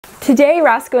Today,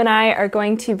 Rosco and I are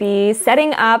going to be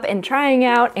setting up and trying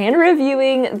out and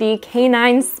reviewing the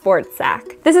K9 Sports Sack.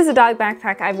 This is a dog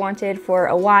backpack I've wanted for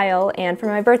a while, and for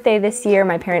my birthday this year,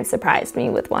 my parents surprised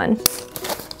me with one.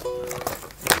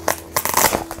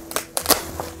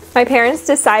 My parents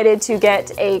decided to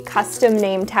get a custom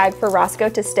name tag for Rosco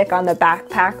to stick on the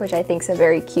backpack, which I think is a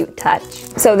very cute touch.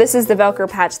 So this is the Velcro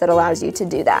patch that allows you to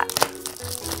do that.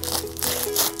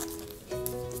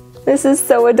 This is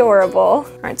so adorable.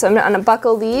 All right, so I'm gonna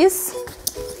unbuckle these.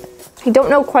 I don't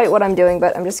know quite what I'm doing,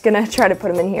 but I'm just gonna try to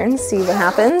put them in here and see what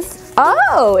happens.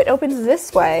 Oh, it opens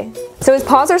this way. So his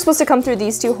paws are supposed to come through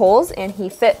these two holes, and he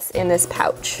fits in this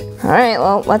pouch. All right,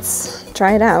 well, let's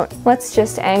try it out. Let's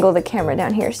just angle the camera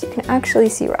down here so you can actually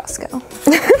see Rosco.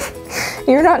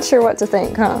 You're not sure what to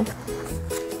think, huh?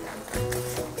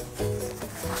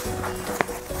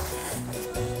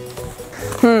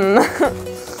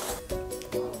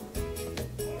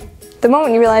 The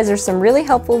moment you realize there's some really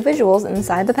helpful visuals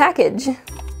inside the package.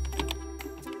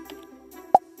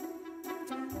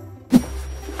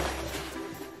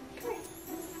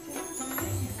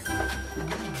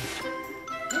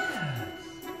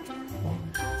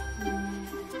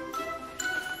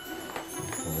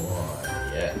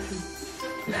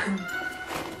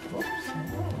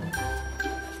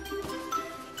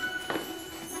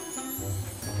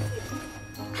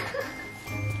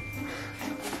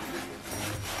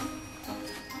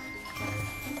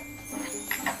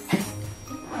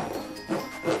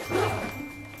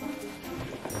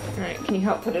 Alright, can you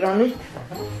help put it on me?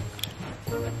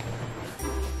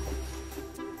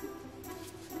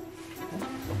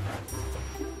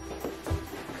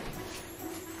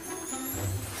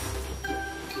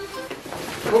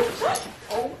 Oops.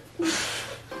 Oh.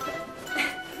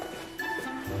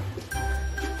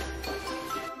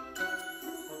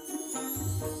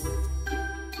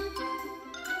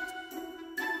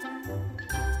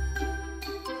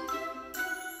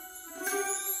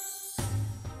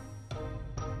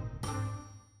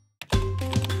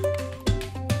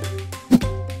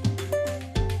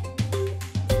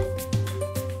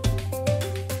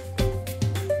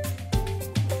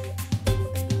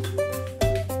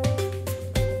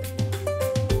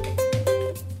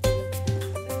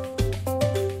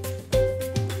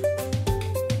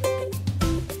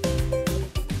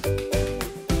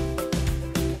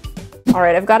 All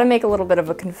right, I've got to make a little bit of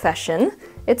a confession.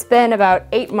 It's been about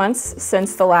 8 months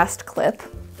since the last clip,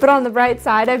 but on the bright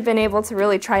side, I've been able to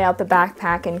really try out the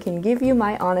backpack and can give you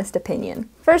my honest opinion.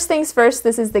 First things first,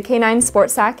 this is the K9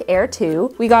 Sports Sack Air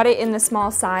 2. We got it in the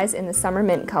small size in the summer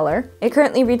mint color. It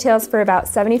currently retails for about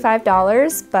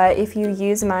 $75, but if you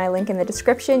use my link in the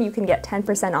description, you can get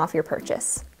 10% off your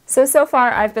purchase. So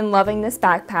far I've been loving this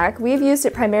backpack. We've used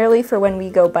it primarily for when we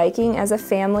go biking as a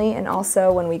family and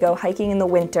also when we go hiking in the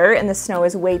winter and the snow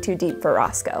is way too deep for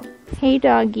Rosco. Hey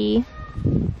doggy.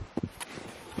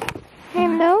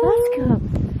 Hello. Rosco.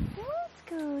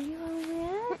 Rosco, you all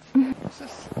right? What's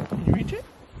this? Can you reach it?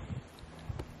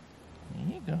 There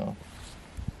you go.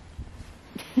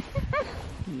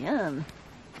 Yum.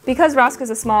 Because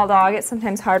Rosco's a small dog, it's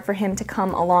sometimes hard for him to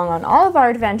come along on all of our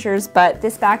adventures, but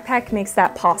this backpack makes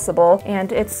that possible,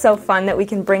 and it's so fun that we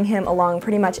can bring him along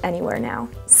pretty much anywhere now.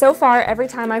 So far, every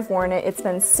time I've worn it, it's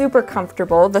been super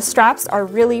comfortable. The straps are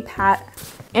really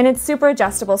and it's super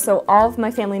adjustable, so all of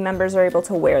my family members are able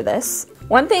to wear this.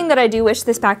 One thing that I do wish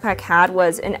this backpack had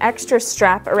was an extra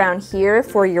strap around here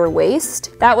for your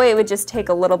waist. That way it would just take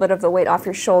a little bit of the weight off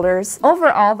your shoulders.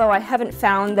 Overall though, I haven't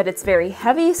found that it's very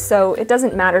heavy, so it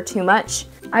doesn't matter too much.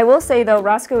 I will say though,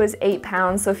 Rosco is 8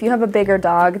 pounds, so if you have a bigger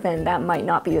dog, then that might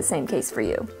not be the same case for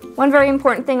you. One very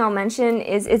important thing I'll mention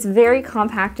is it's very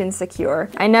compact and secure.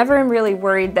 I never am really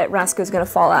worried that Rosco's gonna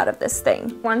fall out of this thing.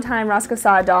 One time Rosco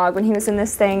saw a dog when he was in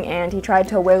this thing and he tried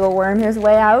to wiggle worm his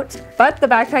way out, but the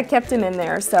backpack kept him in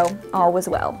there, so all was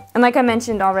well. And like I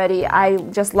mentioned already, I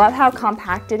just love how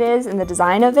compact it is and the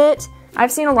design of it.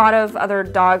 I've seen a lot of other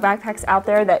dog backpacks out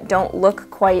there that don't look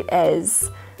quite as,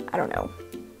 I don't know,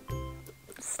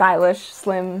 stylish,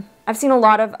 slim. I've seen a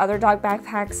lot of other dog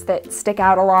backpacks that stick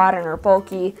out a lot and are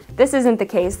bulky. This isn't the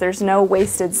case. There's no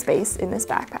wasted space in this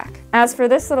backpack. As for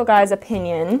this little guy's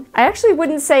opinion, I actually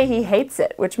wouldn't say he hates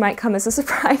it, which might come as a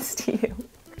surprise to you.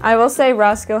 I will say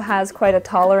Rosco has quite a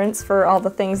tolerance for all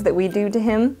the things that we do to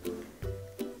him.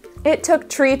 It took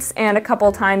treats and a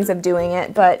couple times of doing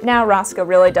it, but now Rosco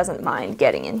really doesn't mind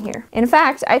getting in here. In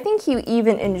fact, I think he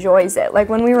even enjoys it. Like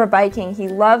when we were biking, he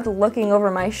loved looking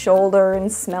over my shoulder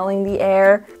and smelling the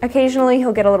air. Occasionally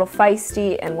he'll get a little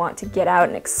feisty and want to get out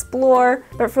and explore,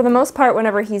 but for the most part,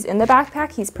 whenever he's in the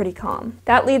backpack, he's pretty calm.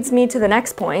 That leads me to the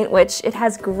next point, which it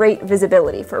has great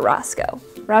visibility for Rosco.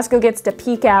 Rosco gets to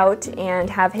peek out and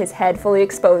have his head fully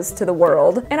exposed to the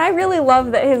world. And I really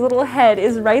love that his little head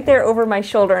is right there over my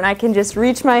shoulder and I can just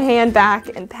reach my hand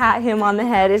back and pat him on the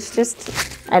head. It's just,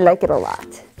 I like it a lot.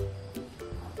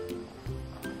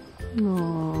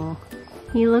 Aww,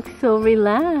 he looks so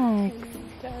relaxed.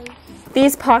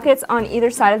 These pockets on either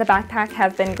side of the backpack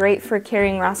have been great for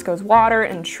carrying Rosco's water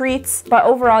and treats, but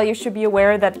overall you should be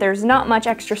aware that there's not much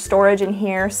extra storage in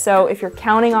here, so if you're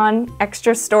counting on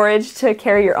extra storage to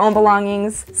carry your own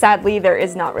belongings, sadly there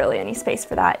is not really any space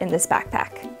for that in this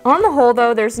backpack. On the whole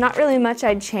though, there's not really much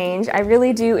I'd change. I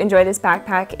really do enjoy this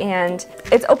backpack and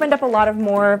it's opened up a lot of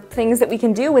more things that we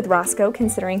can do with Rosco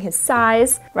considering his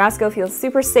size. Rosco feels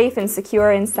super safe and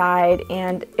secure inside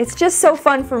and it's just so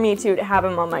fun for me too to have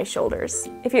him on my shoulders.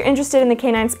 If you're interested in the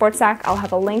Canine Sports Sack, I'll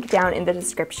have a link down in the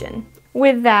description.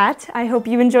 With that, I hope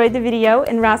you enjoyed the video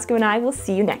and Rosco and I will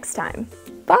see you next time.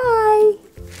 Bye!